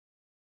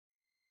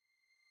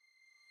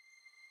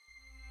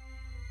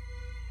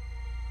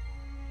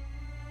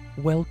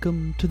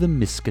Welcome to the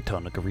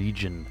Miskatonic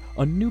Region,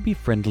 a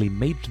newbie-friendly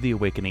Mage to the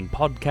Awakening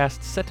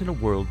podcast set in a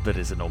world that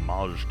is an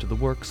homage to the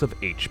works of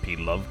H.P.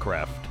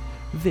 Lovecraft.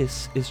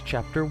 This is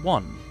Chapter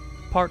 1,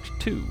 Part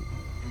 2,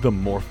 The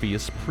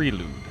Morpheus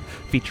Prelude,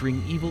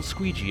 featuring Evil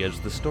Squeegee as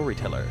the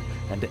storyteller,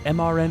 and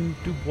M.R.N.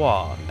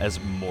 Dubois as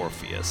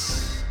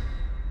Morpheus.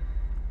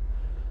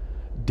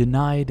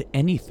 Denied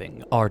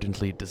anything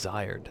ardently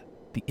desired,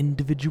 the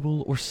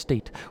individual or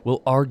state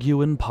will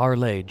argue and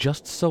parley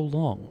just so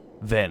long,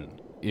 then,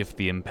 if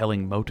the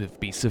impelling motive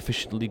be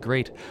sufficiently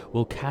great,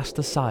 will cast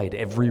aside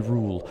every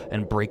rule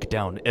and break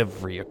down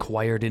every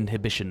acquired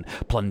inhibition,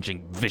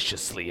 plunging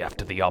viciously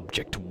after the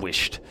object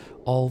wished,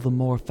 all the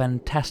more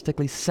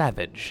fantastically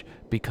savage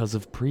because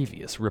of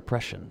previous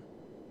repression.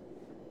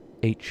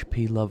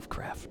 H.P.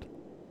 Lovecraft.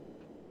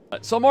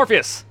 So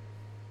Morpheus!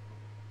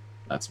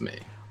 That's me.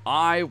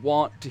 I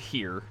want to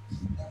hear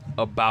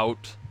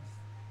about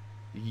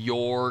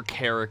your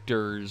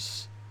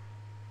character's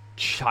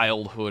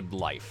childhood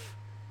life.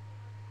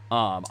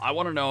 I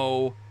want to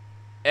know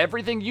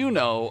everything you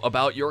know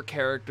about your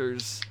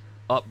character's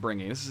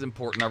upbringing. This is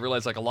important. I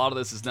realize a lot of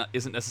this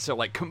isn't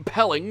necessarily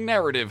compelling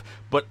narrative,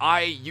 but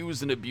I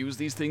use and abuse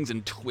these things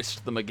and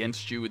twist them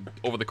against you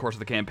over the course of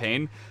the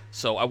campaign.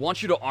 So I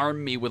want you to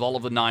arm me with all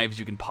of the knives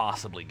you can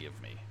possibly give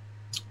me.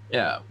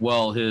 Yeah,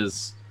 well,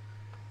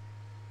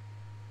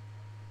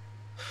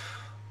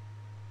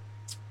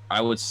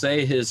 I would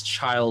say his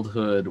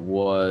childhood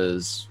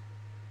was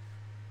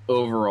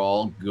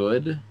overall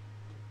good,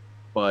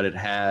 but it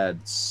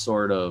had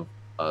sort of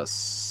a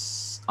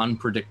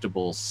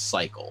unpredictable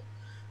cycle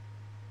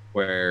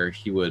where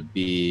he would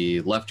be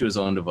left to his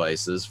own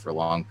devices for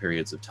long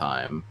periods of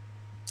time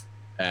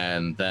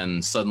and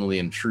then suddenly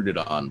intruded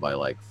on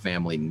by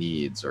family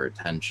needs or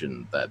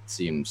attention that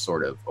seemed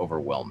sort of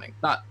overwhelming.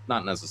 Not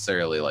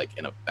necessarily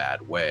in a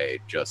bad way,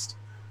 just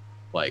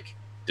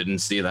didn't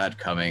see that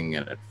coming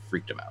and it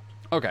freaked him out.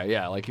 Okay,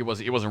 yeah, he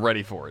wasn't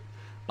ready for it.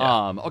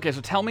 Yeah. Okay,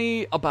 so tell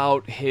me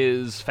about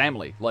his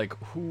family.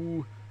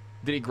 Who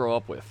did he grow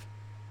up with?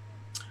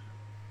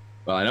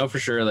 Well, I know for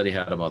sure that he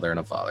had a mother and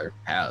a father.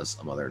 Has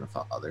a mother and a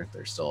father.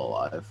 They're still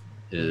alive.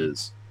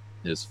 His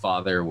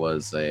father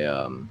was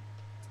an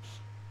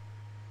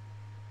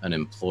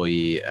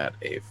employee at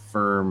a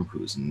firm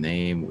whose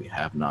name we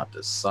have not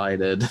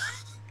decided.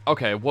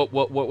 Okay, what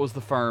was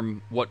the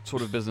firm? What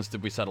sort of business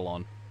did we settle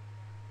on?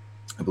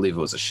 I believe it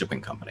was a shipping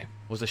company.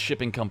 Was a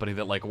shipping company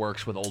that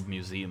works with old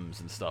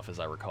museums and stuff, as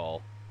I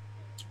recall.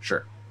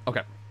 Sure.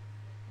 Okay.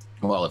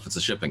 Well, if it's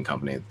a shipping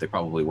company, they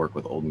probably work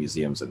with old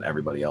museums and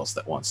everybody else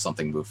that wants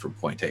something moved from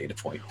point A to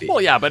point B.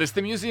 Well, yeah, but it's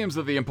the museums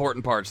that are the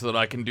important part, so that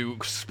I can do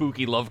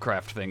spooky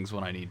Lovecraft things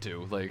when I need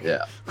to.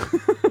 Yeah.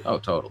 Oh,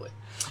 totally.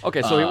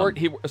 Okay, so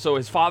so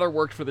his father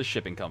worked for the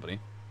shipping company.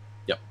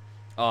 Yep.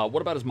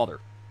 What about his mother?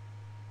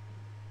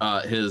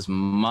 His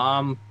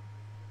mom,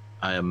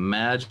 I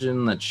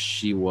imagine that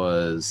she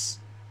was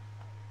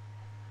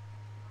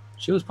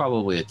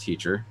probably a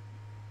teacher.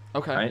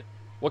 Okay. Right?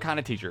 What kind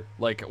of teacher?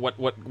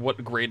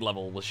 What grade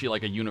level? Was she a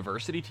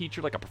university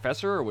teacher, a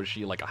professor, or was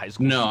she a high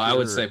school teacher? No, I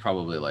would say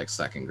probably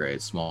second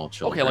grade, small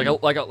children. Okay,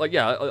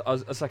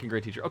 a second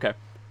grade teacher. Okay.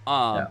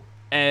 Yeah.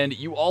 And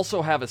you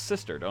also have a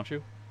sister, don't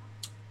you?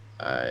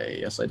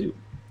 Yes, I do.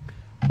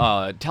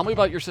 Tell me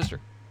about your sister.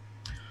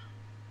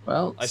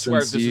 Well, I swear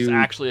this is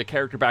actually a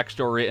character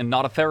backstory and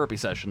not a therapy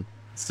session.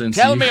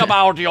 Tell me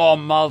about your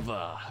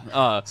mother.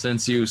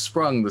 Since you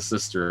sprung the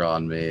sister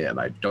on me, and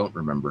I don't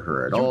remember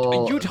her at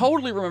all. You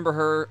totally remember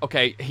her.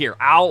 Okay, here,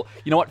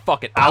 you know what?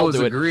 Fuck it. I was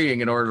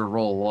agreeing in order to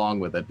roll along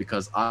with it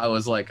because I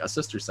was a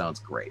sister sounds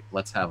great.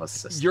 Let's have a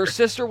sister. Your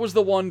sister was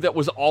the one that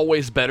was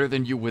always better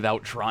than you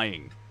without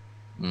trying.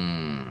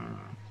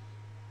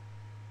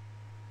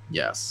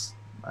 Yes.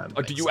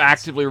 Do you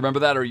actively remember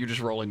that, or are you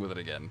just rolling with it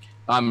again?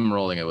 I'm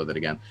rolling it with it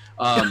again.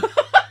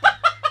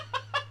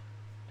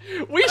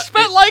 We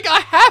spent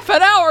a half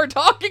an hour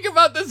talking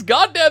about this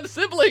goddamn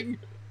sibling.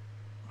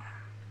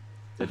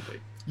 Did we?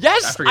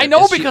 Yes, I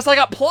know, because I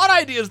got plot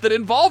ideas that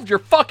involved your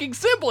fucking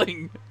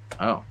sibling.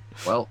 Oh,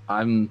 well,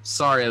 I'm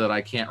sorry that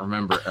I can't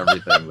remember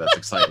everything that's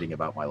exciting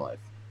about my life.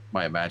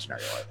 My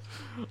imaginary life.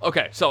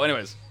 Okay, so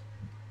anyways,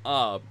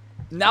 now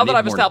that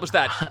I've established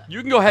that, you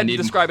can go ahead and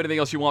describe anything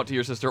else you want to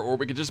your sister, or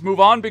we can just move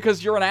on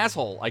because you're an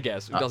asshole, I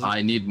guess.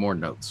 I need more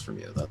notes from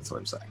you. That's what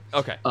I'm saying.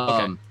 Okay.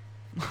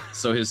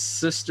 So his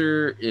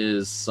sister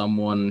is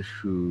someone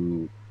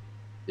who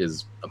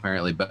is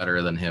apparently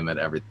better than him at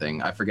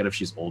everything. I forget if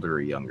she's older or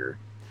younger.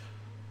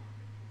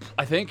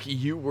 I think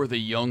you were the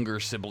younger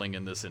sibling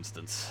in this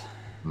instance.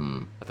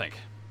 I think.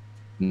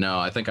 No,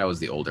 I think I was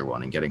the older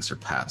one and getting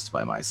surpassed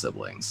by my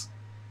siblings.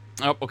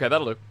 Oh, okay,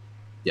 that'll do.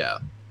 Yeah,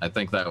 I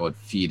think that would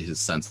feed his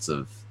sense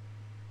of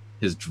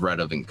his dread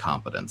of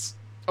incompetence.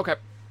 Okay,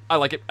 I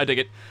like it. I dig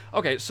it.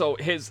 Okay, so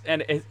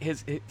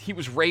he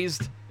was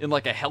raised in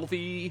a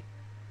healthy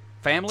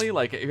family.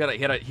 He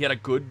had a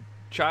good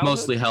childhood.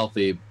 Mostly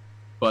healthy,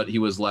 but he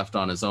was left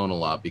on his own a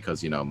lot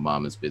because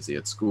mom is busy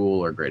at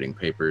school or grading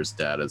papers.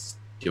 Dad is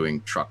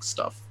doing truck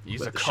stuff. He's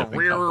with a the shipping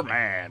career company.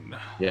 man.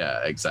 Yeah,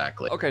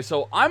 exactly. Okay,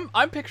 so I'm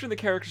picturing the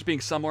characters being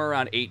somewhere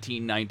around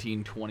 18,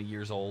 19, 20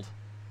 years old.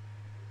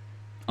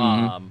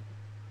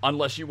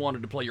 Unless you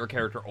wanted to play your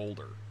character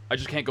older. I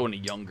just can't go any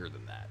younger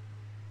than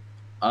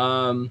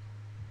that.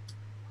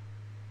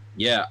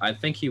 Yeah, I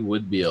think he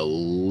would be a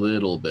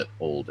little bit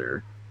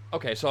older.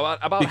 Okay, so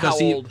about because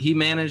how old? he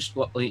managed,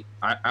 well,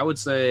 I would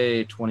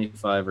say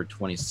 25 or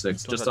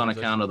 26, just on 26.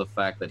 account of the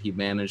fact that he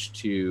managed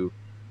to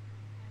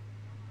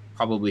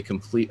probably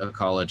complete a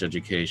college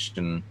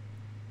education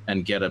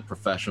and get a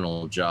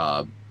professional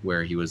job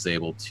where he was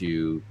able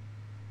to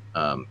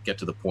get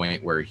to the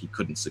point where he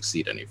couldn't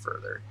succeed any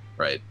further,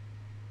 right?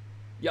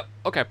 Yep.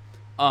 Okay.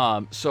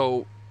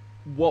 So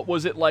what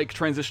was it like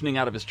transitioning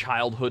out of his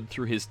childhood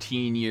through his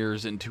teen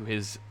years into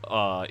his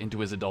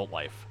adult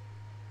life?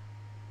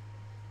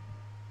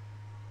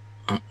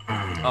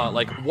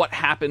 Like, what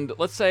happened?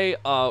 Let's say,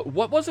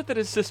 what was it that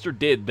his sister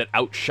did that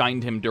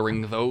outshined him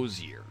during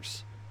those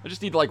years? I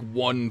just need, like,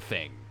 one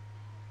thing.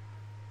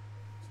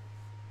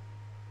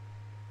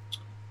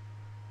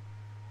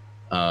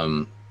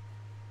 Well,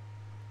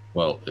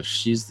 if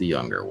she's the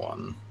younger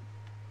one,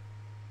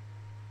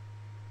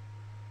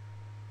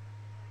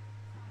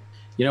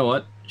 you know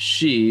what?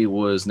 She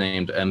was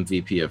named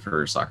MVP of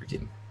her soccer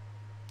team.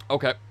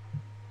 Okay.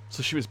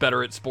 So she was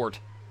better at sport.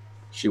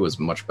 She was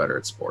much better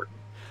at sport.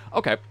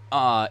 Okay.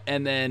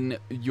 And then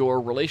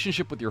your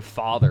relationship with your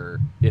father,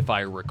 if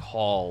I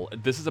recall,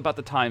 this is about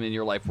the time in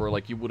your life where,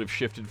 like, you would have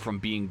shifted from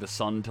being the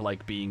son to,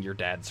 like, being your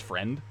dad's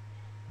friend.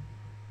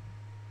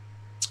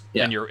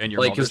 Yeah. And your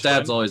like, his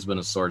dad's friend? always been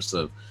a source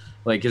of,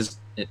 like,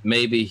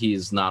 maybe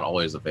he's not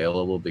always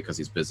available because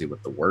he's busy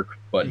with the work,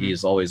 but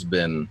he's always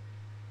been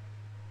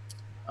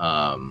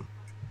kind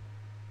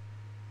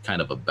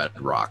of a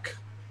bedrock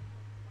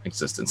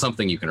existence,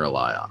 something you can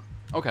rely on.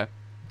 Okay.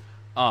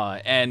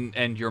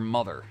 And your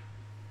mother.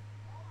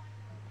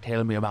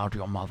 Tell me about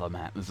your mother,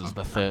 Matt. This is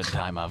the third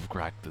time I've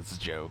cracked this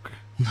joke.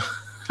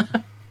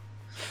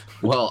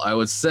 Well, I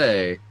would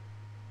say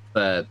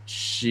that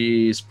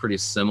she's pretty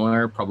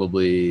similar,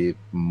 probably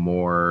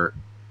more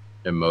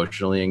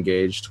emotionally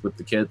engaged with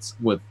the kids,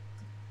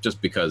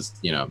 just because,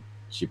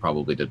 she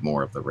probably did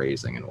more of the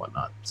raising and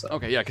whatnot. So.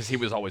 Okay, yeah, because he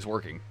was always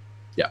working.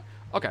 Yeah.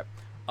 Okay.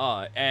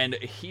 And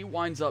he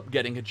winds up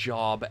getting a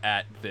job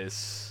at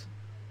this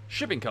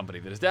shipping company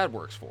that his dad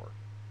works for.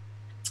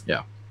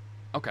 Yeah.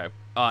 Okay.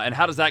 And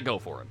how does that go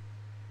for him?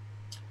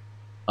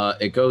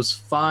 It goes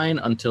fine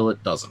until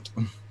it doesn't.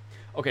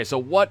 Okay, so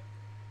what?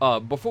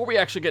 Before we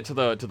actually get to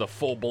the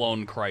full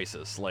blown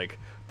crisis, like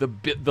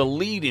the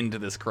lead into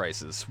this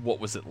crisis, what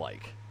was it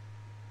like?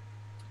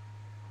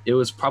 It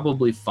was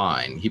probably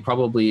fine. He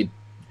probably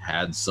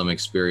had some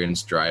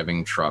experience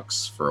driving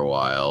trucks for a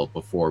while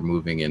before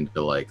moving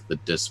into, like, the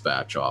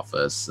dispatch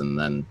office, and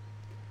then.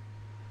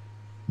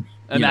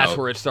 And that's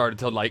where it started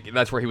to, like,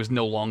 that's where he was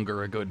no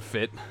longer a good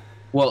fit.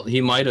 Well, he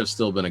might have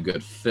still been a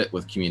good fit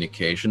with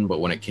communication,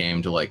 but when it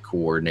came to, like,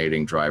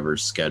 coordinating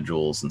drivers'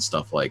 schedules and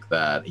stuff like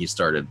that, he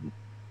started,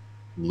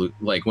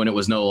 like, when it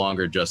was no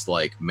longer just,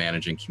 like,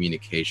 managing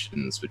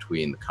communications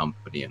between the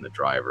company and the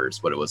drivers,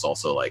 but it was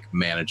also, like,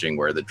 managing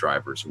where the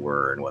drivers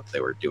were and what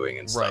they were doing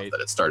and stuff, that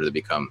it started to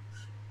become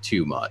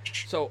too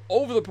much. So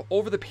over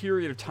the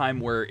period of time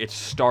where it's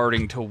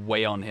starting to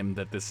weigh on him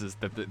that this is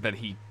that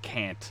he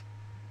can't,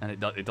 and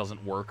it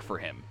doesn't work for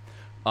him,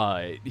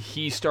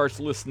 he starts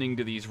listening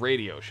to these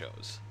radio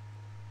shows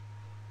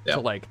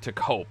to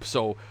cope.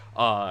 So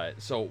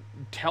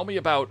tell me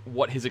about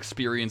what his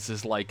experience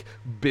is like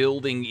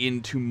building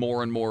into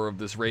more and more of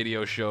this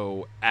radio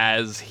show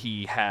as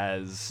he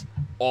has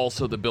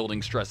also the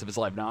building stress of his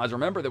life. Now, as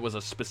remember, there was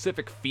a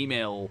specific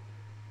female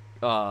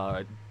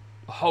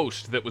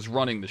host that was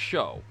running the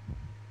show.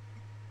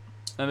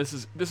 And this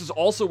is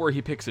also where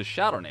he picks his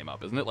shadow name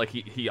up, isn't it? Like,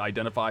 he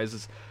identifies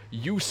as,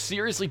 you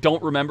seriously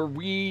don't remember?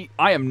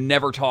 I am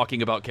never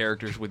talking about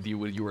characters with you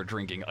when you were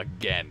drinking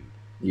again.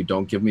 You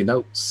don't give me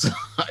notes.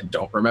 I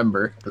don't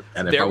remember.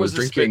 And if there I was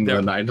drinking,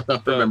 then I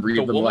don't remember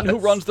even less. The woman who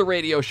runs the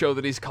radio show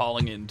that he's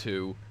calling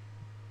into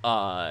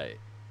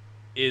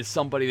is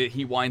somebody that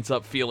he winds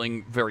up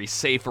feeling very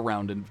safe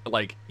around, and,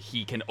 like,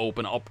 he can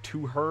open up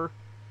to her.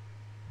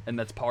 And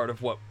that's part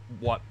of what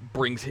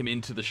brings him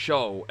into the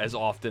show as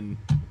often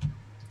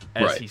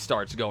as he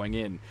starts going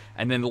in.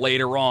 And then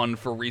later on,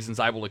 for reasons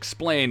I will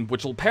explain,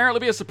 which will apparently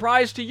be a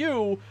surprise to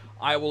you,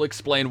 I will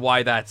explain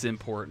why that's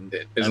important.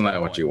 Isn't that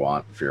what you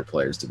want for your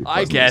players to be?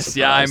 I guess,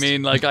 yeah. I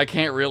mean, like, I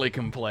can't really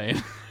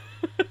complain.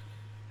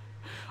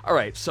 All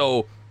right,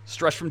 so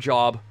stress from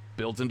job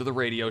builds into the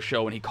radio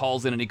show, and he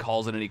calls in and he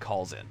calls in and he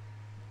calls in.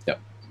 Yep.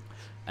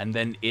 And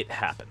then it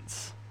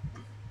happens.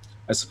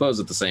 I suppose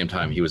at the same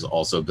time, he was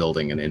also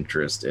building an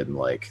interest in,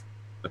 like,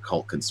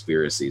 occult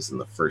conspiracies in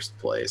the first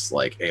place.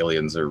 Like,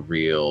 aliens are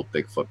real,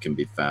 Bigfoot can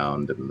be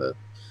found in the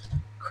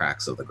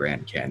cracks of the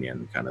Grand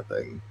Canyon kind of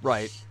thing.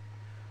 Right.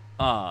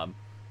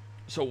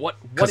 So what?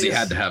 Because he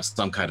had to have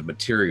some kind of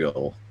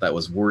material that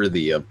was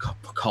worthy of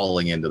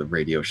calling into the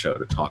radio show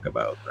to talk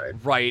about, right?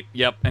 Right.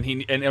 Yep. And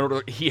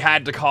he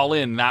had to call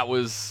in. That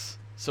was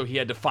So he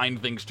had to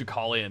find things to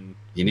call in.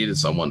 He needed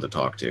someone to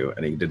talk to,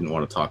 and he didn't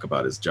want to talk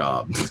about his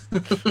job.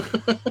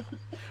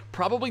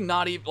 Probably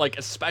not even, like,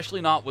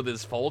 especially not with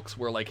his folks,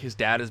 where, like, his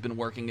dad has been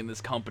working in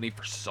this company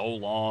for so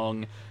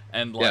long,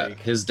 and, like... Yeah,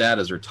 his dad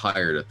is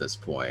retired at this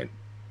point.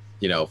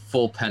 You know,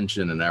 full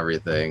pension and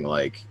everything,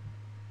 like,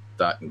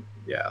 that,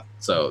 yeah.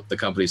 So the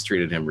company's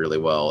treated him really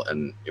well,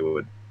 and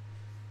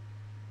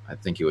I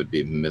think it would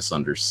be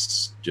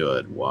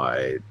misunderstood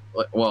why,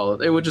 well,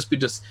 it would just be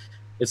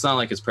it's not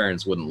like his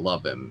parents wouldn't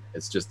love him.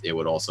 It's just, it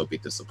would also be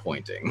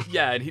disappointing.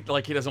 Yeah, and he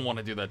doesn't want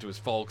to do that to his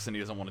folks, and he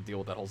doesn't want to deal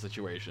with that whole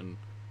situation.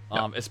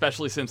 Yeah.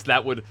 Especially since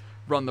that would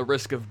run the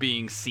risk of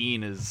being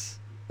seen as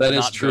that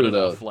not is true, good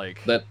though. Enough,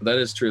 like... That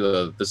is true,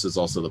 though. This is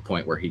also the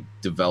point where he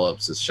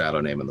develops his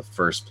shadow name in the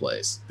first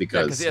place,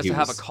 because he has to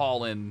have a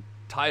call-in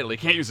title. He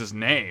can't use his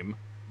name.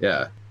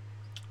 Yeah.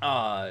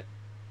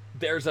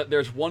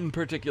 There's one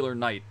particular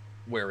night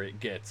where it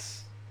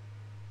gets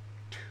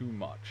too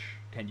much.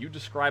 Can you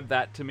describe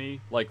that to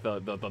me? Like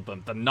the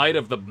night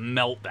of the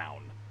meltdown.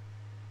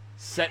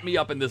 Set me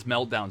up in this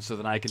meltdown so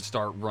that I can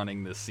start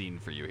running this scene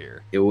for you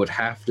here. It would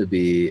have to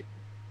be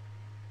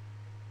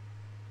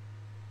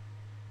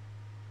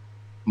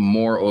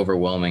more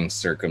overwhelming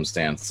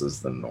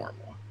circumstances than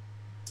normal.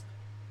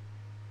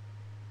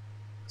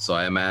 So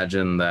I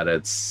imagine that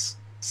it's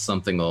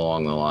something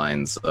along the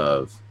lines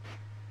of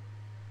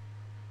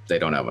they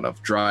don't have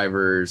enough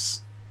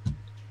drivers,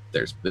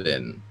 there's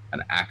been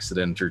an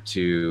accident or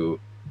two,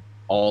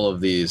 all of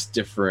these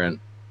different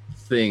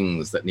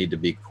things that need to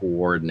be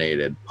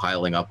coordinated,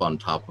 piling up on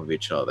top of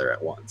each other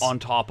at once. On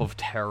top of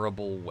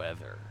terrible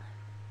weather.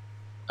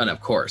 And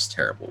of course,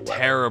 terrible weather.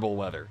 Terrible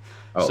weather.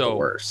 Oh, so, the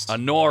worst. A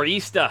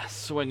nor'easter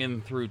swinging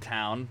through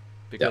town,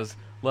 because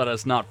let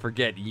us not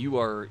forget, you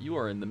are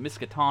in the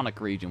Miskatonic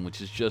region,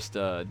 which is just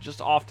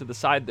off to the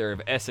side there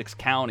of Essex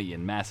County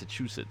in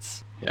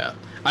Massachusetts. Yeah,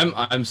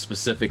 I'm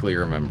specifically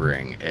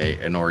remembering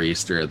a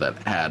nor'easter that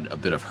had a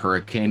bit of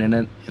hurricane in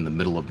it in the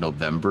middle of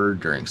November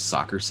during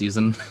soccer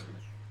season.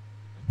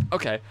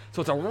 Okay,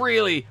 so it's a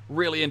really,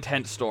 really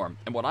intense storm.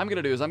 And what I'm going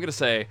to do is I'm going to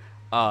say,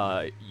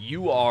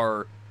 you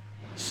are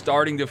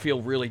starting to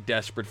feel really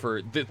desperate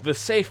for the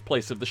safe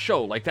place of the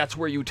show. Like, that's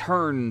where you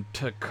turn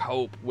to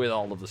cope with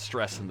all of the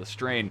stress and the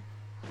strain.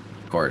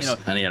 Of course. You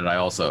know, and yet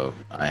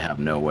I have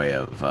no way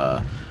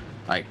of...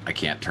 I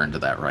can't turn to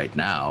that right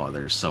now.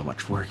 There's so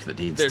much work that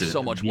needs to... There's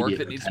so much work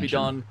that needs to be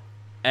done.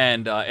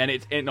 And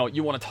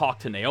you want to talk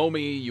to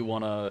Naomi, you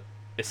want to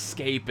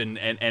escape and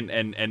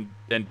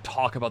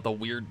talk about the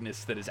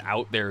weirdness that is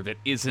out there that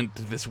isn't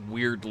this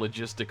weird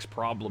logistics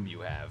problem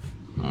you have.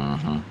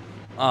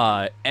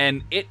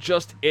 And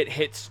it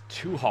hits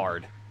too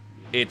hard.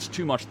 It's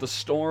too much. The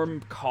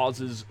storm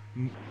causes...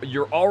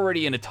 You're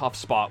already in a tough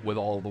spot with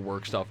all the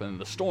work stuff,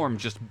 and the storm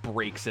just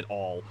breaks it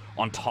all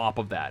on top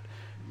of that.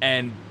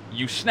 And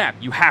you snap.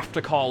 You have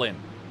to call in.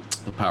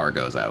 The power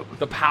goes out.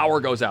 The power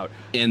goes out.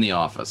 In the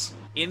office.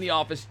 In the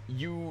office,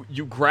 you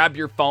grab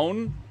your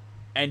phone,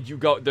 and you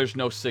go, there's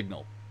no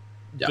signal.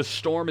 Yep. The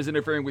storm is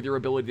interfering with your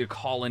ability to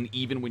call in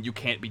even when you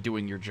can't be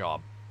doing your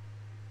job.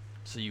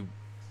 So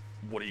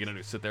what are you going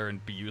to do, sit there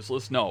and be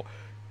useless? No.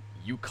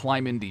 You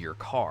climb into your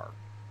car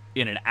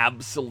in an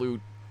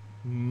absolute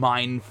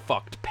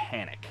mind-fucked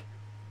panic.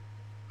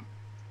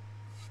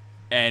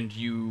 And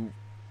you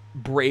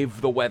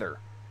brave the weather.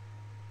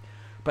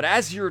 But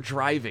as you're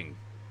driving,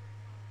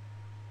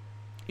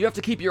 you have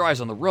to keep your eyes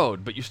on the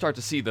road, but you start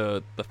to see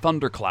the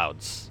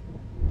thunderclouds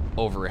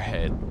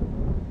overhead.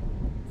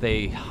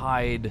 They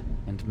hide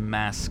and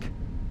mask,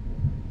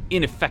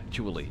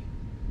 ineffectually,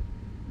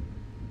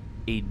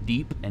 a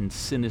deep and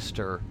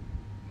sinister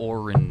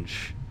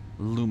orange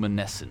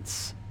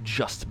luminescence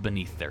just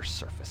beneath their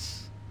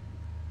surface.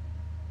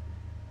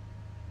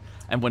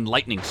 And when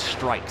lightning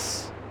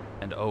strikes,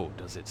 and oh,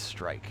 does it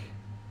strike,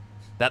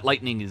 that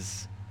lightning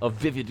is a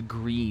vivid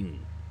green,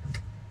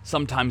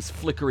 sometimes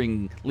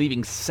flickering,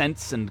 leaving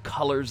scents and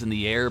colors in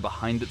the air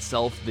behind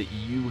itself that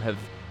you have,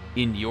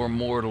 in your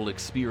mortal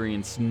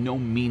experience, no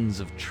means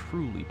of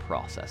truly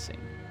processing.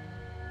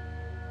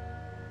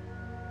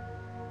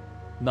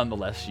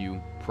 Nonetheless,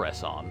 you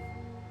press on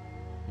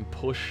and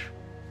push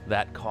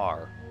that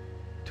car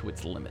to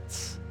its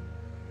limits.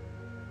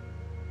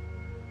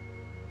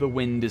 The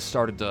wind has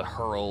started to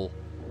hurl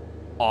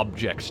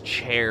objects,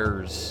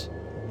 chairs,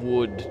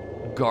 wood,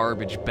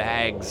 garbage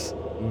bags,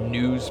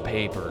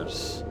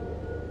 newspapers,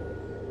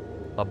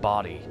 a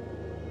body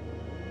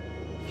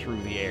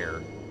through the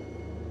air.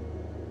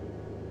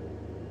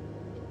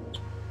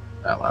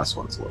 That last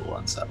one's a little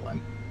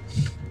unsettling.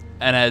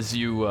 And as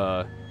you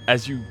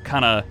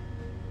kind of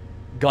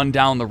gun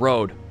down the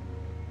road,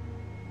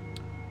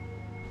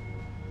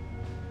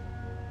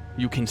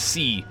 you can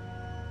see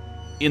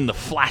in the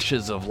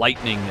flashes of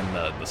lightning and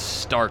the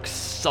stark,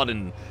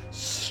 sudden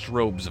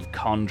strobes of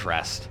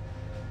contrast,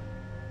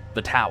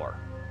 the tower.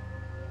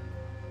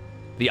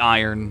 The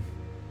iron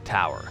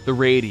tower. The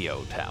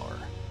radio tower.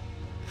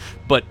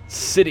 But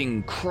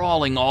sitting,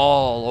 crawling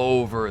all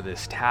over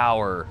this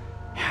tower,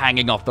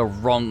 hanging off the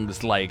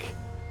rungs like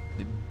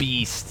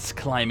beasts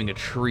climbing a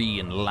tree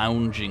and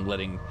lounging,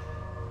 letting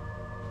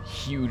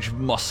huge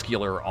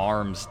muscular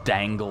arms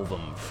dangle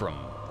them from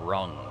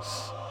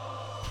rungs,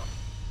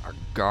 are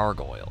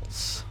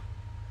gargoyles.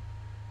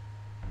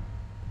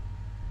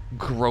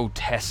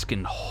 Grotesque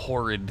and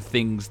horrid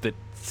things that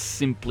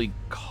simply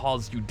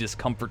cause you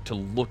discomfort to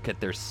look at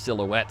their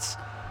silhouettes,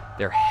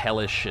 their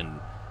hellish and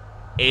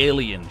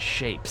alien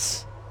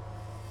shapes.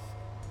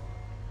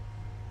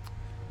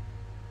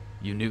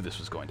 You knew this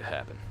was going to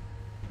happen.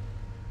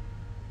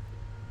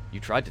 You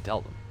tried to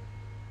tell them.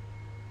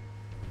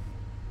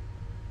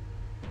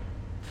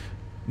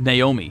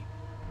 Naomi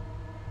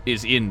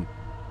is in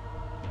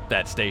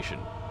that station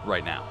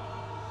right now.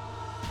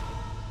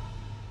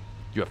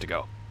 You have to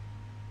go.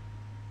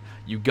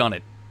 You gun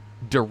it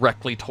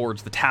directly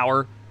towards the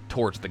tower,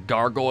 towards the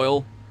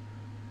gargoyle,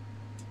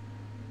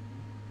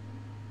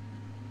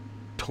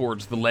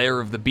 towards the lair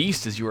of the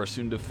beast, as you are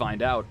soon to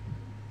find out.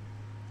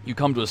 You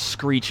come to a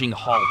screeching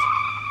halt,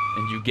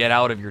 and you get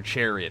out of your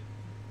chariot,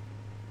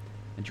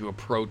 and you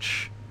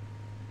approach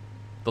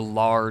the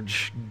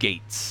large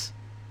gates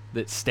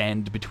that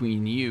stand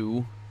between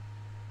you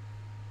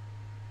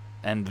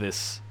and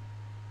this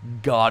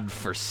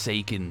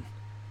god-forsaken,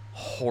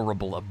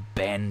 horrible,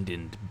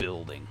 abandoned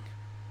building.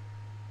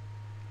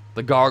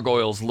 The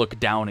gargoyles look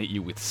down at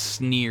you with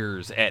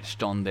sneers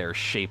etched on their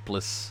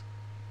shapeless,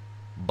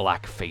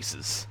 black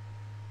faces.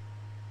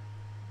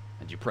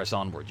 And you press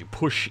onward. You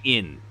push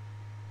in.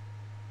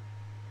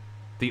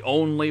 The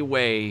only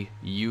way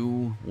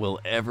you will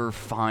ever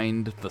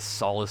find the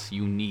solace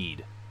you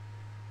need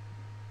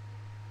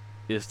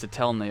is to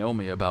tell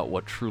Naomi about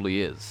what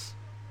truly is.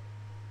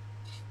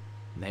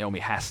 Naomi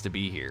has to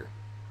be here.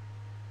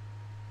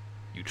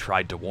 You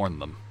tried to warn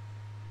them.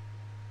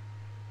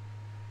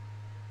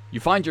 You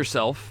find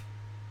yourself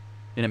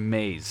in a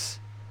maze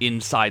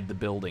inside the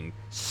building.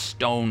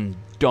 Stone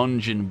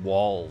dungeon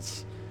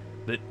walls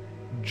that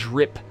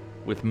drip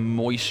with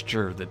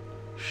moisture that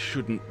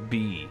shouldn't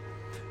be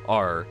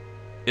are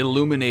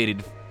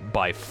illuminated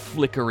by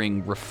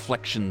flickering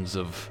reflections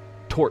of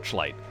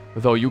torchlight.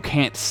 Though you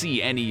can't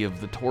see any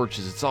of the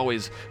torches, it's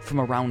always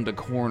from around a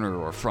corner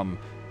or from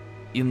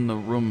in the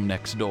room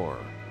next door,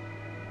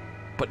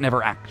 but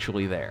never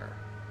actually there.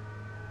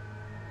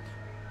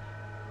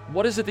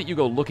 What is it that you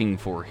go looking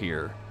for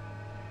here,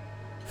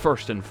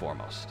 first and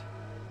foremost?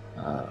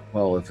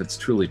 Well, if it's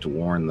truly to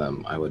warn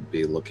them, I would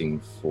be looking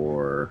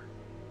for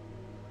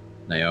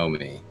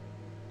Naomi,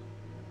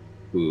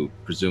 who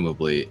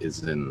presumably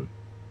is in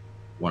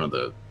one of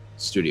the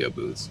studio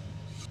booths.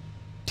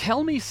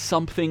 Tell me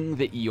something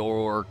that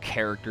your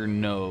character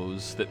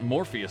knows, that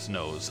Morpheus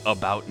knows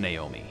about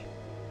Naomi.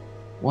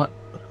 What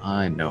would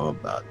I know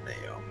about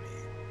Naomi?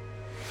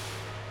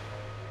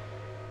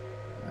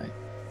 I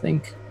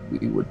think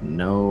we would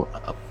know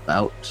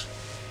about...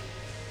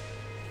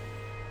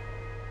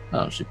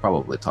 Oh, she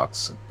probably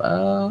talks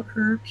about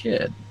her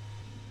kid.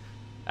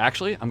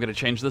 Actually, I'm going to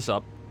change this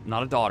up.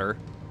 Not a daughter.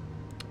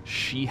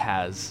 She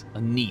has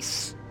a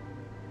niece.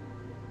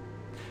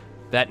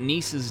 That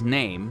niece's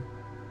name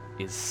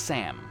is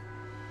Sam.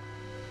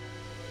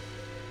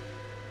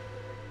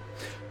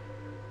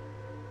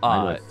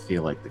 I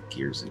feel like the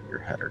gears in your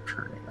head are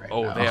turning right now.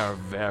 Oh, they are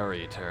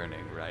very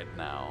turning right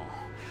now.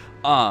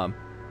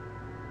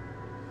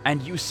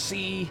 And you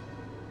see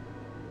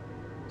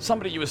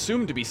somebody you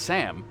assume to be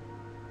Sam.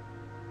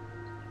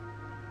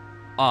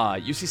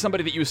 You see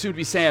somebody that you assume to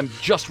be Sam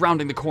just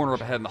rounding the corner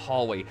up ahead in the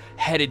hallway,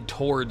 headed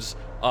towards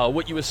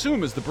what you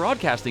assume is the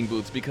broadcasting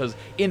booths, because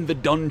in the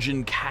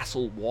dungeon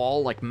castle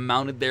wall, like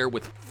mounted there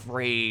with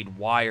frayed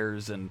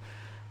wires and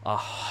a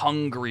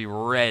hungry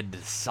red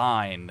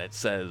sign that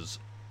says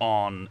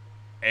on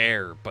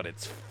air, but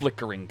it's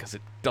flickering because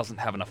it doesn't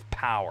have enough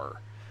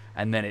power.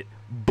 And then it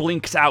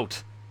blinks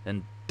out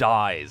and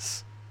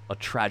dies a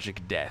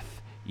tragic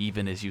death,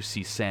 even as you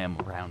see Sam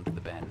round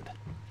the bend.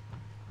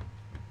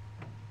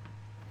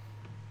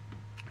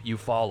 You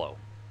follow.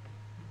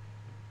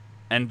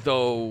 And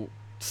though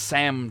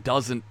Sam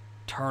doesn't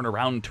turn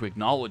around to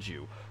acknowledge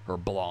you, her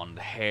blonde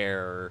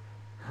hair,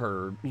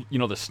 her, you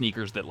know, the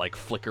sneakers that like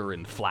flicker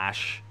and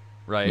flash,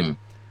 right?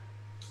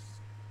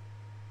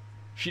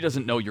 She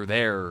doesn't know you're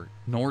there,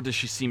 nor does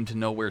she seem to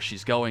know where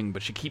she's going,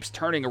 but she keeps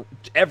turning.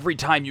 Every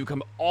time you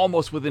come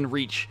almost within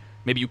reach,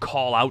 maybe you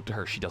call out to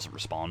her, she doesn't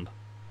respond.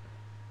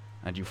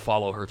 And you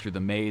follow her through the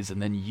maze,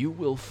 and then you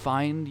will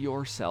find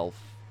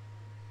yourself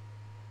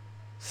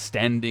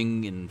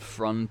standing in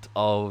front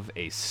of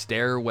a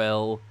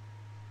stairwell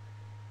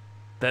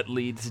that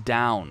leads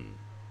down.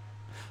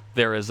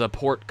 There is a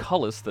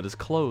portcullis that is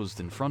closed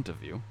in front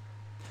of you.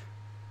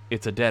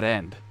 It's a dead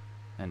end,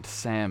 and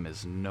Sam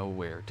is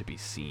nowhere to be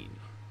seen.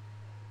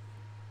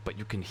 But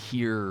you can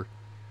hear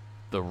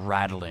the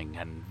rattling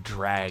and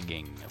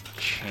dragging of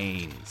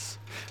chains,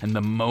 and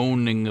the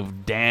moaning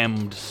of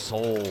damned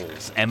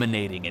souls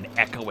emanating and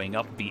echoing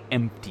up the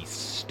empty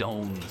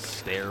stone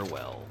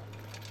stairwell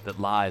that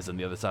lies on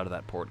the other side of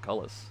that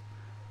portcullis.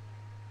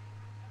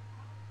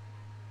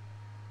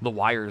 The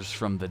wires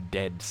from the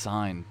dead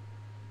sign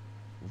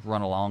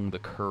run along the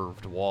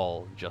curved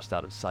wall just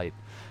out of sight.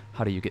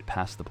 How do you get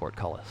past the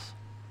portcullis?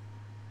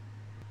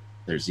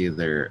 There's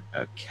either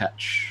a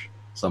catch,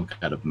 some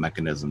kind of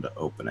mechanism to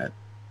open it,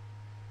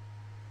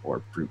 or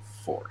brute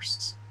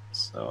force.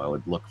 So I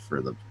would look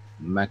for the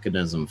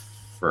mechanism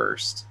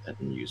first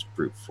and use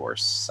brute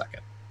force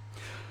second.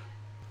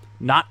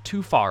 Not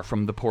too far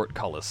from the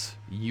portcullis,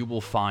 you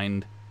will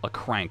find a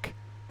crank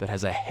that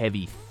has a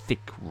heavy,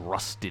 thick,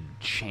 rusted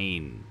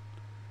chain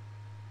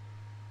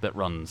that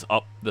runs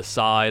up the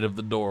side of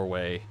the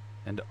doorway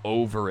and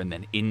over and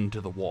then into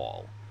the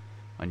wall.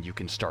 And you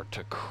can start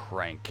to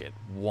crank it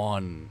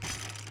one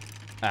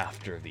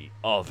after the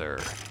other,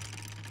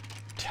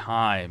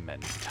 time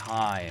and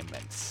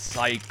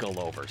cycle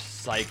over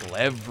cycle.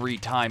 Every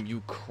time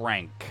you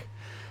crank,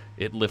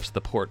 it lifts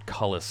the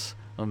portcullis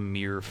a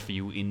mere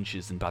few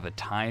inches, and by the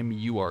time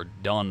you are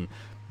done,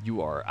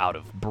 you are out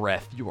of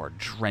breath, you are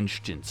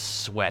drenched in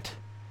sweat,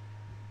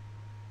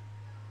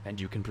 and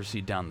you can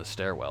proceed down the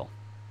stairwell.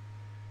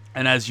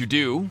 And as you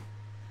do,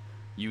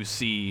 you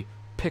see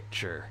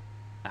picture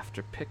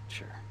after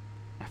picture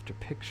after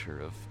picture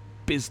of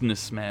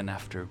businessman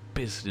after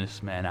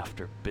businessman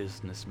after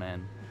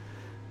businessman,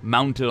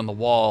 mounted on the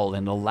wall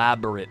in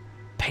elaborate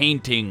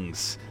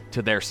paintings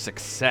to their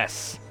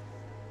success,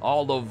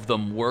 all of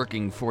them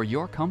working for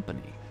your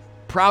company,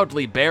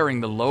 proudly bearing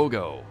the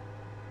logo,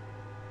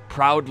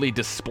 proudly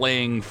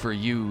displaying for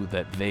you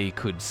that they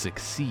could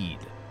succeed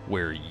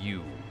where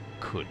you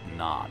could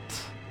not.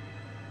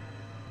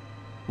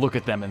 Look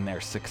at them in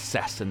their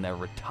success and their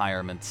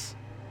retirements,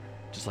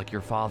 just like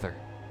your father.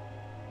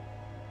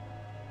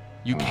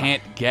 You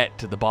can't get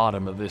to the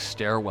bottom of this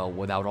stairwell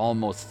without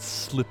almost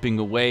slipping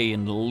away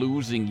and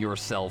losing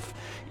yourself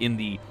in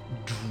the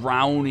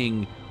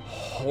drowning,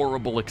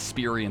 horrible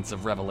experience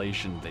of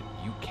revelation that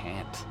you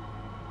can't.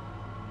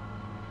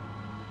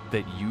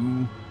 That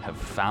you have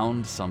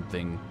found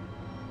something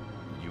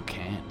you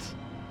can't.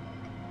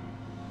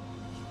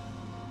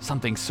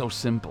 Something so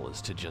simple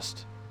as to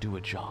just do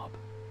a job.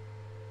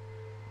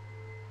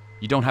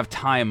 You don't have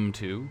time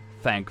to,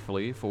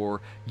 thankfully, for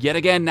yet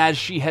again, as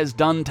she has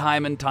done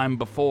time and time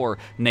before,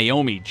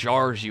 Naomi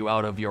jars you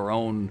out of your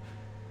own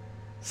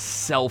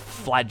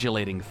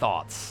self-flagellating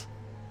thoughts.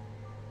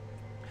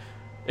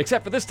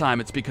 Except for this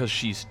time, it's because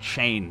she's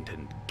chained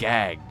and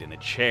gagged in a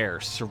chair,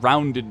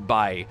 surrounded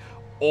by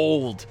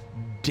old,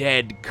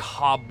 dead,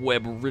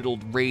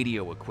 cobweb-riddled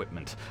radio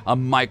equipment. A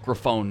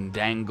microphone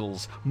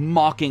dangles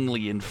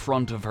mockingly in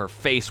front of her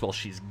face while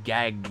she's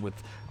gagged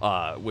with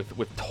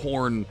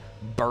torn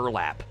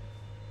burlap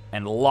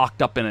and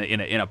locked up in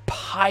a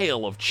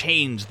pile of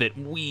chains that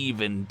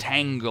weave and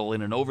tangle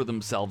in and over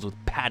themselves with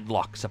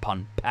padlocks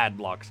upon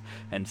padlocks.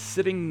 And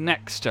sitting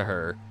next to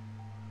her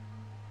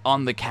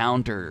on the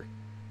counter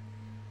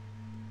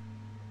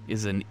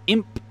is an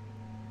imp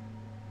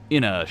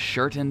in a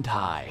shirt and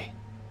tie.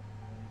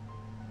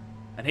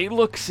 And he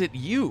looks at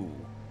you,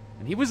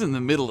 and he was in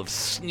the middle of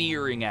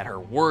sneering at her,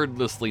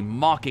 wordlessly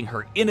mocking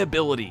her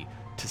inability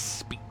to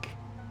speak.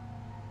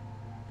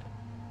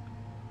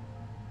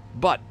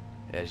 But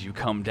as you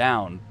come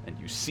down and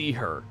you see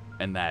her,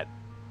 and that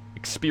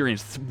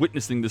experience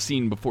witnessing the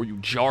scene before you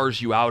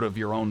jars you out of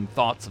your own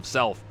thoughts of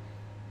self,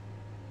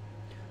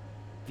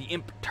 the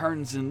imp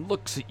turns and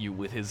looks at you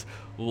with his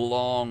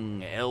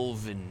long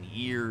elven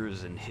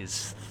ears and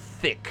his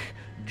thick,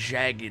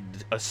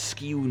 jagged,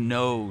 askew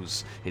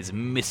nose, his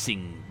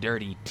missing,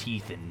 dirty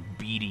teeth and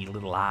beady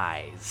little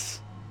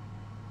eyes.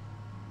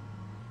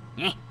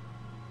 Eh?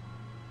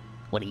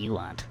 What do you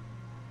want?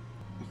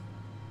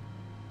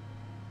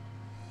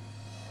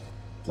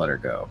 Let her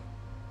go.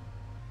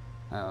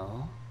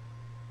 Oh?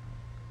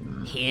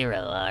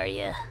 Hero, are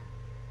ya?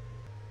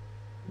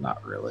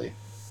 Not really.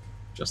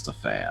 Just a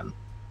fan.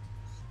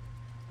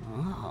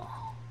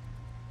 Oh.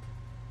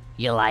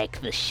 You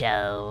like the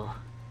show,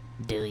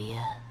 do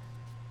ya?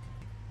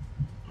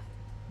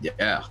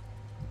 Yeah,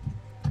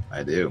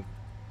 I do.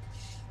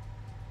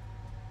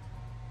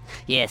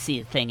 Yeah,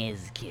 see, the thing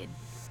is, kid,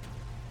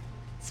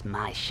 it's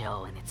my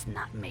show and it's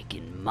not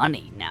making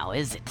money now,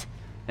 is it?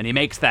 And he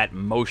makes that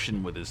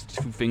motion with his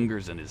two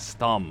fingers and his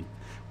thumb,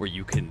 where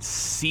you can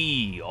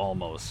see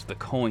almost the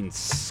coins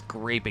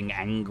scraping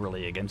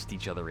angrily against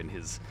each other in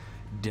his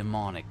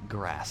demonic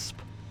grasp.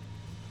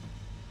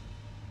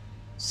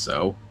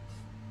 So?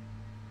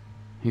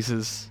 He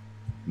says,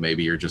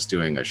 Maybe you're just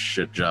doing a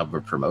shit job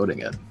of promoting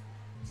it.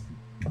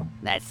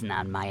 That's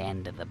not my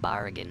end of the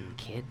bargain,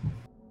 kid.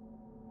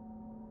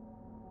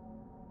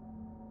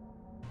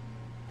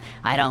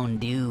 I don't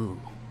do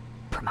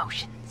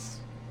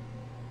promotions.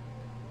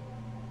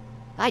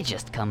 I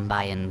just come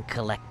by and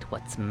collect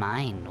what's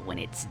mine when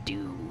it's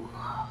due.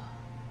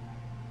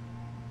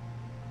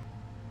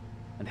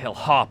 and he'll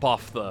hop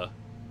off the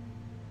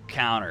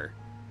counter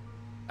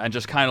and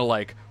just kind of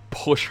like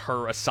push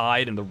her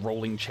aside in the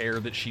rolling chair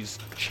that she's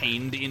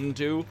chained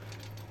into.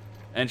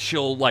 And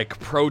she'll, like,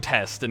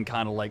 protest and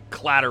kind of, like,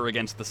 clatter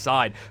against the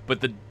side.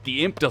 But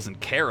the imp doesn't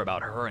care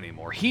about her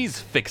anymore.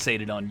 He's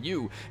fixated on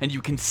you. And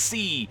you can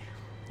see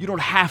You don't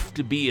have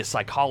to be a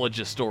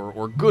psychologist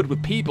or good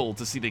with people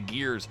to see the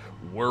gears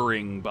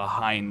whirring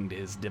behind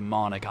his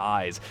demonic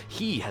eyes.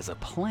 He has a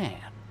plan,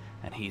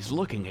 and he's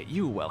looking at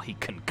you while he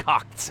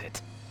concocts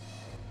it.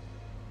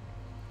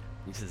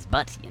 He says,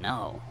 but,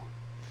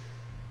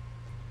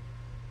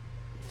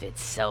 if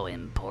it's so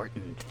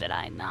important that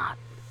I not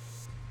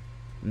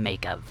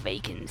make a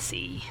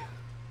vacancy,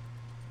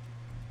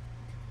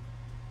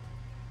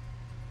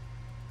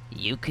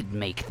 you could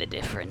make the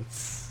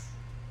difference.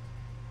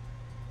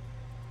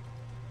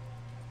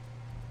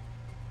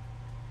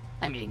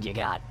 I mean, you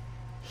got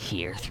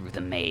here through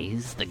the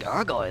maze, the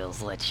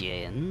gargoyles let you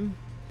in.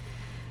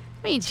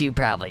 Means you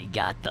probably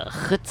got the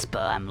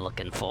chutzpah I'm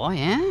looking for,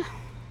 yeah?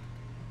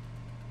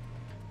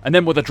 And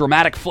then with a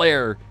dramatic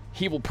flair,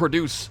 he will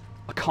produce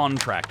a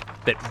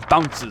contract that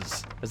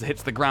bounces as it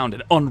hits the ground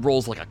and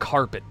unrolls like a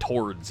carpet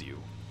towards you.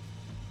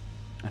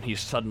 And he's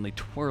suddenly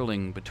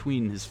twirling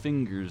between his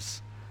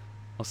fingers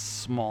a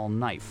small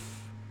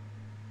knife.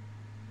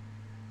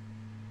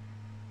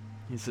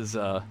 He says,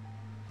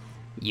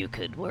 You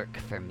could work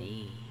for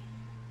me.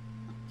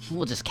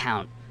 We'll just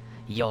count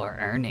your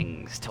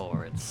earnings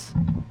towards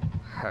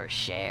her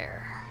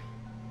share.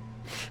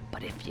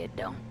 But if you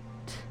don't,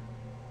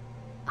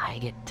 I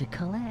get to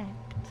collect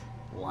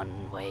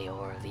one way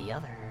or the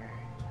other.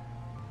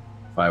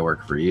 If I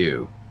work for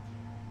you,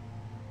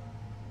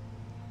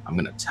 I'm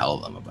going to tell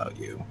them about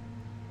you.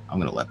 I'm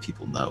going to let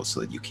people know so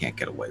that you can't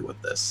get away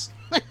with this.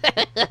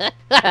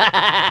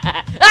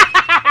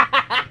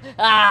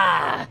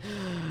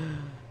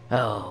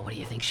 Oh, what do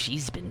you think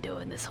she's been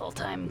doing this whole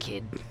time,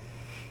 kid?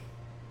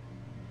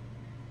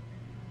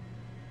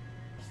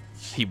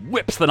 he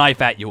whips the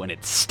knife at you and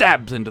it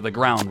stabs into the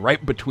ground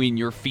right between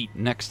your feet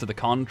next to the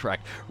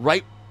contract,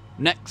 right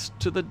next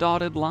to the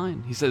dotted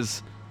line. He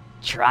says,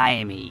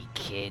 Try me,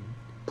 kid.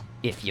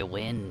 If you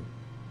win,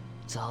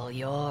 it's all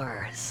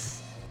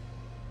yours.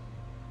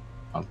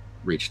 I'll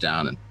reach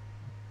down and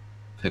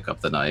pick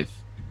up the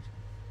knife.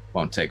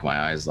 Won't take my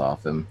eyes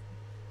off him.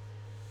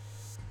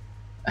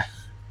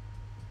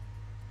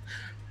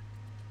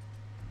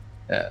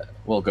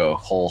 We'll go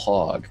whole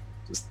hog.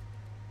 Just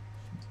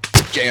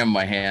jam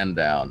my hand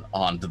down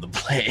onto the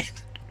blade.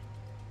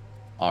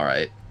 All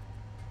right.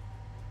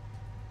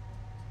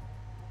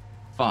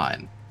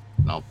 Fine.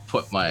 And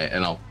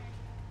I'll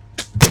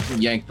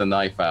yank the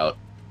knife out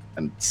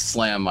and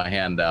slam my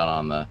hand down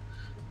on the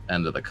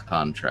end of the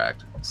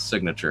contract.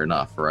 Signature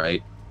enough,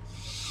 right?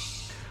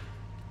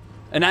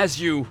 and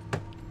as you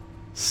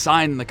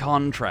sign the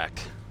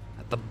contract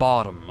at the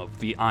bottom of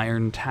the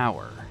Iron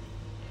Tower,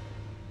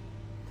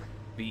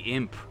 the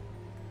imp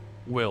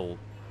will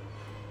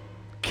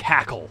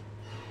cackle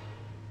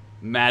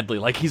madly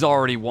like he's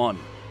already won.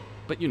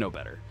 But you know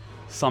better.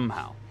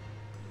 Somehow.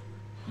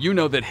 You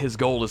know that his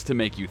goal is to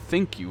make you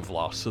think you've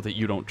lost so that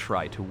you don't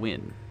try to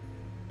win.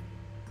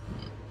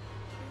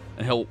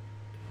 And he'll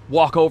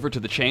walk over to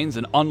the chains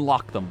and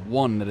unlock them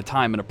one at a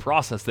time in a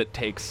process that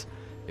takes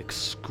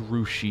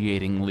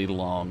excruciatingly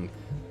long.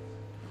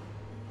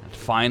 And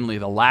finally,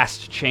 the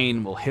last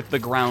chain will hit the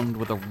ground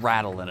with a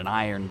rattle and an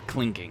iron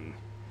clinking.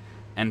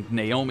 And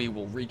Naomi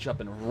will reach up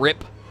and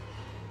rip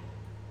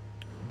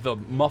the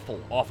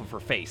muffle off of her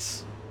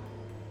face.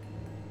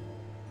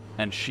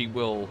 And she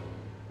will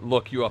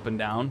look you up and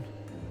down.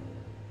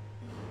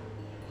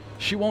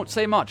 She won't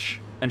say much,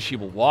 and she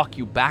will walk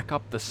you back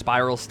up the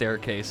spiral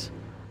staircase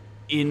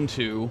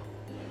into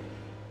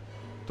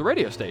the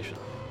radio station.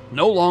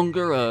 No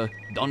longer a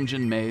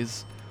dungeon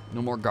maze,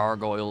 no more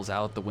gargoyles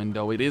out the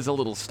window. It is a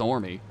little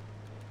stormy,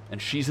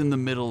 and she's in the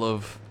middle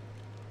of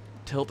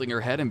tilting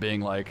her head and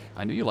being like,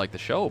 I knew you liked the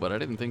show, but I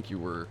didn't think you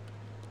were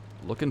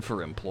looking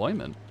for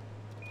employment.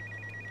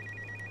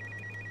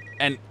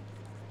 And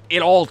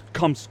it all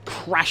comes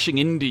crashing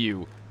into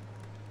you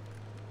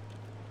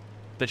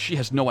that she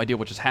has no idea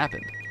what just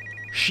happened.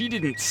 She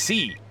didn't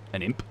see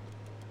an imp.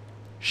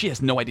 She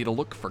has no idea to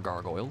look for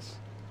gargoyles.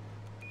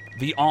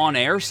 The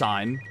on-air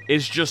sign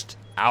is just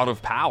out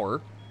of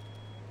power.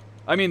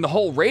 I mean, the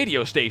whole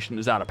radio station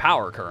is out of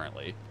power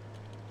currently.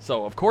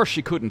 So, of course,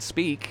 she couldn't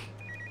speak.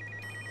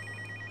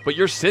 But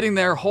you're sitting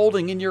there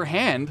holding in your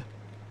hand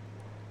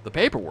the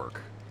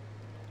paperwork.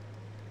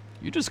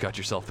 You just got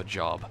yourself a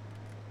job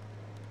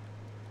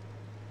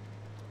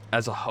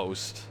as a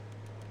host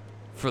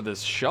for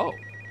this show.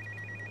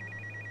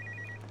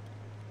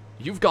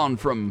 You've gone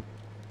from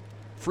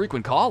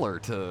frequent caller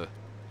to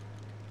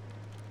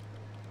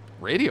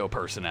radio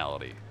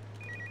personality.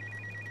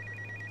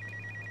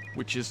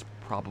 Which is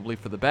probably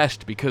for the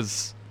best,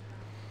 because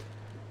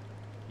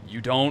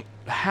you don't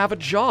have a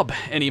job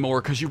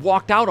anymore because you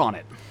walked out on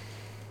it.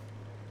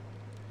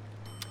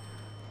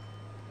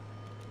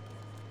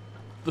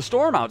 The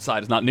storm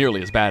outside is not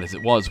nearly as bad as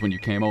it was when you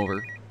came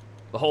over.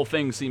 The whole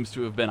thing seems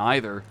to have been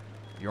either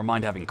your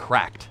mind having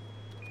cracked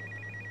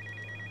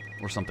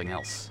or something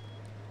else.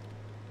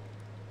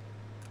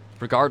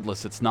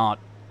 Regardless, it's not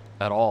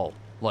at all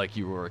like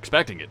you were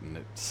expecting it, and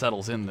it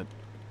settles in that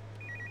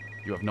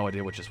you have no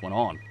idea what just went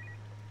on.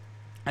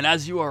 And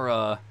as you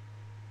are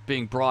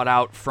being brought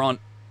out front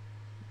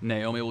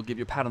Naomi will give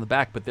you a pat on the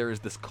back, but there is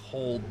this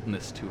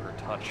coldness to her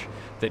touch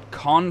that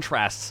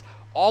contrasts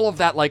all of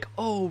that, like,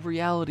 oh,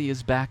 reality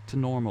is back to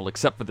normal,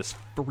 except for this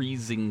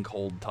freezing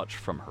cold touch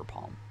from her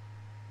palm.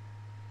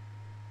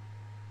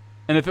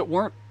 And if it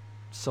weren't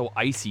so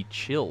icy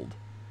chilled,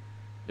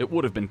 it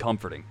would have been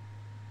comforting.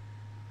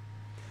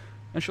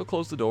 And she'll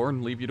close the door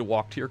and leave you to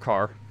walk to your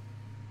car.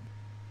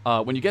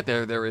 When you get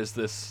there, there is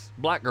this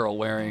black girl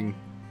wearing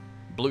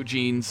blue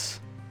jeans,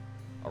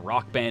 a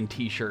rock band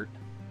t-shirt,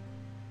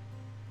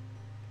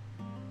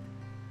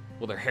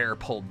 with her hair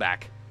pulled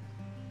back.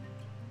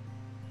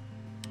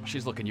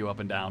 She's looking you up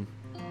and down.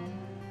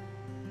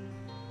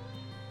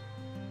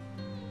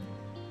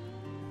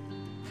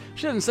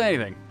 She doesn't say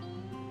anything.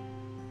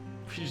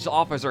 She just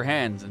offers her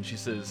hands, and she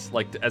says,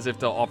 like, as if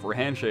to offer a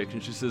handshake,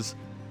 and she says,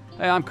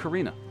 "Hey, I'm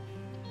Karina."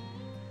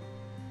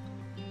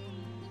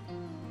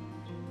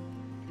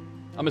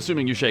 I'm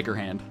assuming you shake her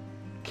hand,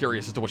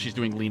 curious as to what she's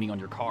doing leaning on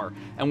your car.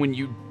 And when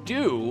you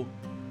do,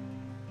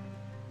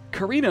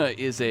 Karina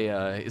is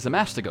a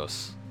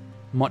Mastigos,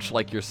 much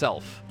like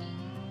yourself.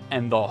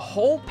 And the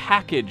whole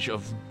package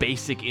of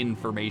basic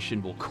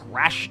information will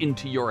crash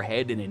into your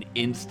head in an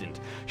instant.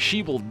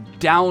 She will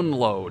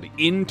download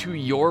into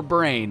your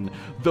brain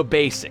the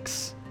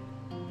basics.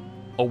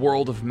 A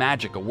world of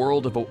magic, a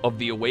world of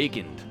the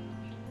awakened.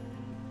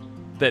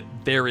 That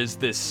there is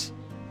this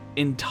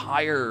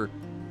entire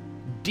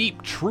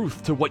deep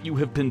truth to what you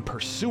have been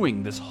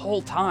pursuing this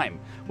whole time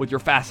with your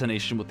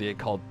fascination with the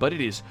occult, but it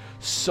is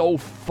so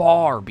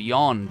far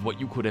beyond what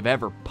you could have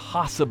ever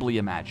possibly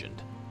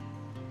imagined.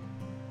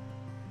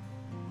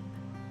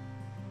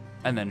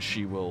 And then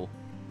she will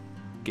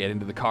get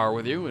into the car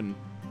with you and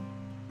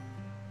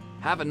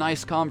have a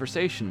nice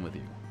conversation with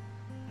you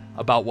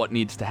about what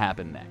needs to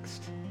happen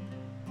next.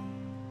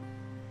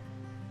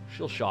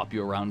 She'll shop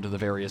you around to the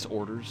various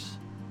orders,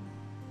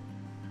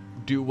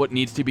 do what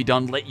needs to be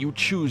done, let you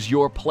choose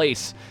your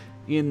place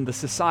in the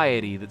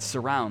society that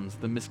surrounds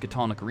the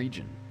Miskatonic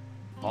region.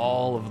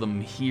 All of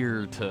them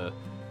here to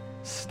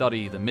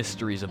study the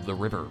mysteries of the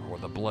river, or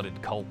the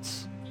blooded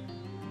cults,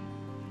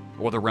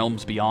 or the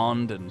realms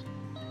beyond, and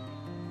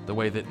the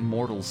way that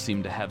mortals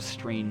seem to have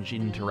strange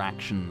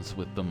interactions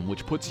with them,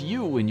 which puts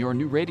you in your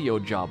new radio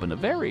job in a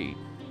very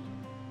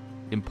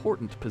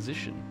important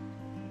position.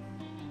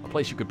 A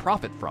place you could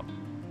profit from.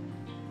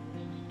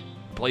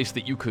 A place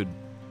that you could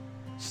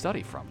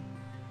study from.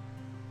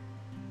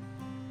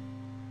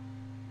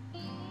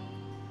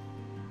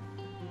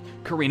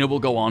 Karina will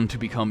go on to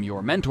become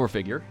your mentor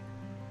figure,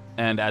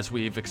 and as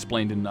we've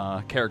explained in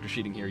character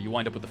sheeting here, you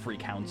wind up with the free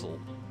council.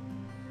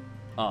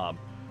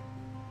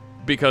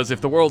 Because if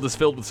the world is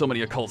filled with so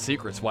many occult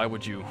secrets, why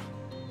would you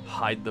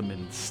hide them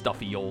in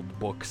stuffy old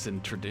books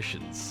and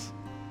traditions?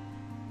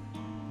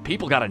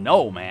 People gotta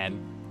know, man.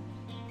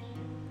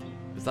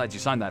 Besides, you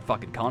signed that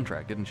fucking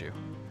contract, didn't you?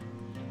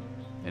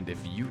 And if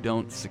you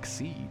don't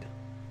succeed,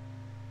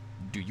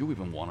 do you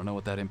even want to know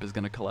what that imp is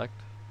gonna collect?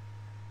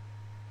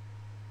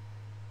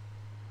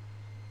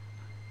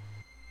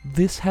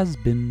 This has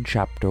been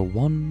Chapter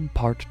 1,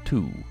 Part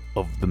 2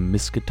 of the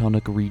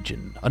Miskatonic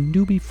Region, a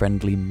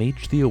newbie-friendly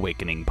Mage the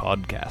Awakening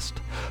podcast.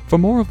 For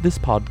more of this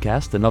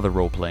podcast and other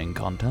role-playing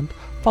content,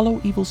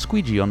 follow Evil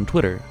Squeegee on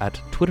Twitter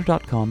at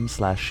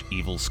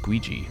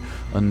twitter.com/evilsqueegee.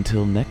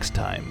 Until next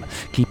time,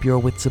 keep your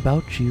wits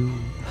about you,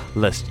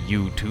 lest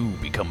you too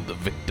become the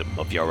victim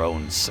of your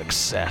own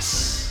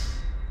success.